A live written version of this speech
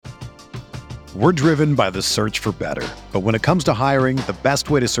We're driven by the search for better. But when it comes to hiring, the best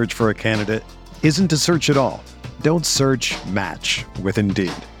way to search for a candidate isn't to search at all. Don't search, match with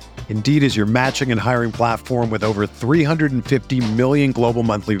Indeed. Indeed is your matching and hiring platform with over 350 million global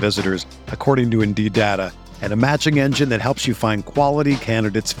monthly visitors, according to Indeed data, and a matching engine that helps you find quality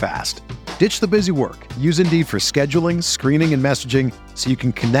candidates fast. Ditch the busy work. Use Indeed for scheduling, screening, and messaging so you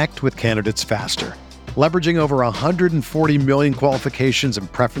can connect with candidates faster. Leveraging over 140 million qualifications and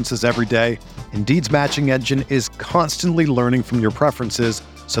preferences every day, Indeed's matching engine is constantly learning from your preferences,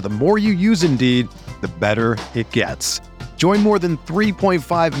 so the more you use Indeed, the better it gets. Join more than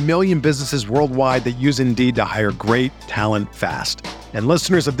 3.5 million businesses worldwide that use Indeed to hire great talent fast. And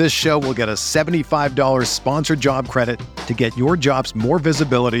listeners of this show will get a $75 sponsored job credit to get your jobs more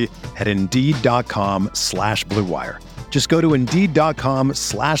visibility at Indeed.com/Blue Wire. Just go to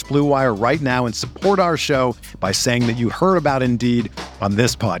Indeed.com/Blue Wire right now and support our show by saying that you heard about Indeed on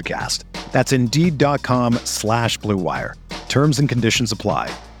this podcast. That's Indeed.com/Blue Wire. Terms and conditions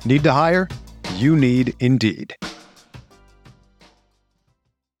apply. Need to hire? You need Indeed.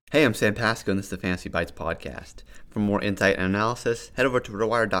 Hey, I'm Sam Pasco, and this is the Fantasy Bites podcast. For more insight and analysis, head over to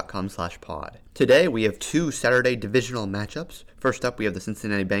rotowire.com/pod. Today, we have two Saturday divisional matchups. First up, we have the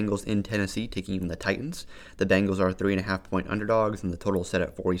Cincinnati Bengals in Tennessee taking on the Titans. The Bengals are 3.5-point underdogs, and the total is set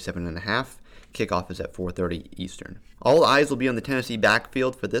at 47.5. Kickoff is at 4:30 Eastern. All eyes will be on the Tennessee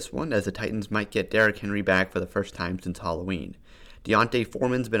backfield for this one, as the Titans might get Derrick Henry back for the first time since Halloween. Deontay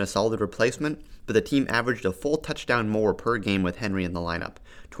Foreman's been a solid replacement, but the team averaged a full touchdown more per game with Henry in the lineup,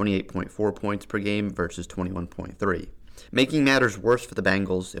 28.4 points per game versus 21.3. Making matters worse for the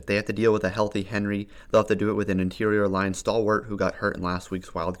Bengals, if they have to deal with a healthy Henry, they'll have to do it with an interior line stalwart who got hurt in last week's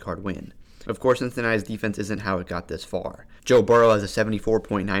wildcard win. Of course, Cincinnati's defense isn't how it got this far. Joe Burrow has a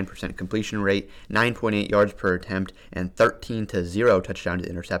 74.9% completion rate, 9.8 yards per attempt, and 13-0 touchdown to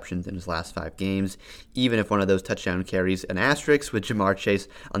interceptions in his last 5 games, even if one of those touchdown carries an asterisk with Jamar Chase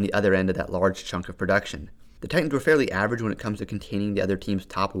on the other end of that large chunk of production. The Titans were fairly average when it comes to containing the other team's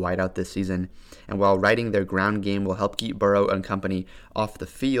top wideout this season, and while riding their ground game will help keep Burrow and company off the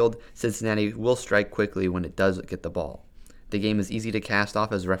field, Cincinnati will strike quickly when it does get the ball. The game is easy to cast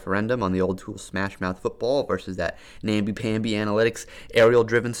off as a referendum on the old school smash mouth football versus that namby-pamby analytics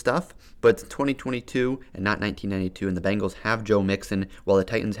aerial-driven stuff, but it's 2022 and not 1992, and the Bengals have Joe Mixon while the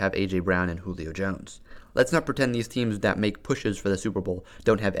Titans have A.J. Brown and Julio Jones. Let's not pretend these teams that make pushes for the Super Bowl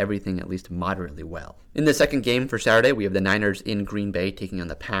don't have everything at least moderately well. In the second game for Saturday, we have the Niners in Green Bay taking on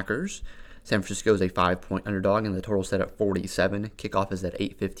the Packers. San Francisco is a 5-point underdog, and the total set at 47. Kickoff is at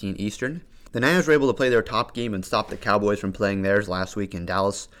 8:15 Eastern. The Niners were able to play their top game and stop the Cowboys from playing theirs last week in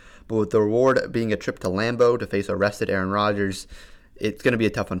Dallas, but with the reward being a trip to Lambeau to face arrested Aaron Rodgers, it's going to be a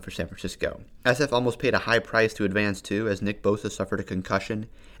tough one for San Francisco. SF almost paid a high price to advance too, as Nick Bosa suffered a concussion,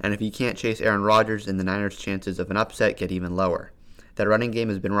 and if he can't chase Aaron Rodgers, then the Niners' chances of an upset get even lower. That running game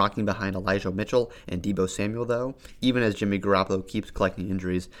has been rocking behind Elijah Mitchell and Deebo Samuel, though, even as Jimmy Garoppolo keeps collecting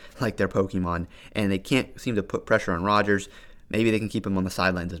injuries like their Pokemon, and they can't seem to put pressure on Rodgers. Maybe they can keep him on the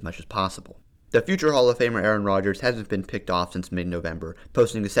sidelines as much as possible. The future Hall of Famer Aaron Rodgers hasn't been picked off since mid-November,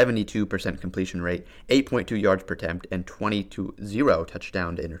 posting a 72% completion rate, 8.2 yards per attempt, and 20-0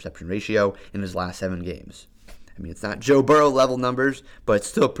 touchdown to interception ratio in his last 7 games. I mean, it's not Joe Burrow level numbers, but it's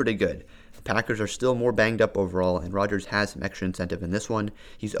still pretty good. The Packers are still more banged up overall, and Rodgers has some extra incentive in this one.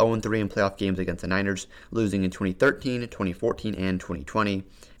 He's 0-3 in playoff games against the Niners, losing in 2013, 2014, and 2020.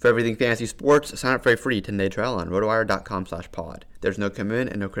 For everything fantasy sports, sign up for a free 10-day trial on rotowire.com/pod. There's no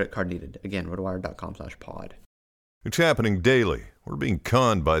commitment and no credit card needed. Again, rotowire.com/pod. It's happening daily. We're being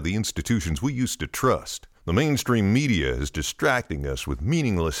conned by the institutions we used to trust. The mainstream media is distracting us with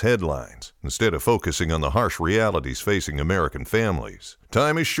meaningless headlines instead of focusing on the harsh realities facing American families.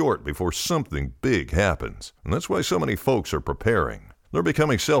 Time is short before something big happens, and that's why so many folks are preparing. They're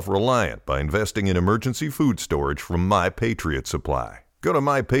becoming self-reliant by investing in emergency food storage from My Patriot Supply. Go to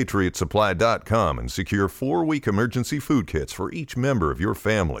MyPatriotSupply.com and secure 4-week emergency food kits for each member of your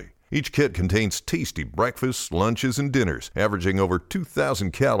family. Each kit contains tasty breakfasts, lunches, and dinners, averaging over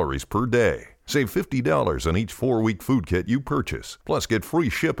 2,000 calories per day. Save $50 on each 4-week food kit you purchase. Plus, get free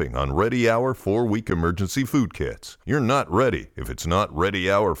shipping on Ready Hour 4-week emergency food kits. You're not ready if it's not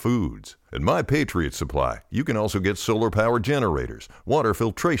Ready Hour Foods. At My Patriot Supply, you can also get solar power generators, water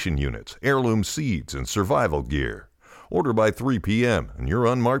filtration units, heirloom seeds, and survival gear. Order by 3 p.m. and your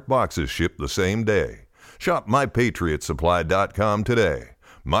unmarked boxes ship the same day. Shop MyPatriotSupply.com today.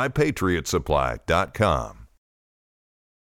 MyPatriotSupply.com.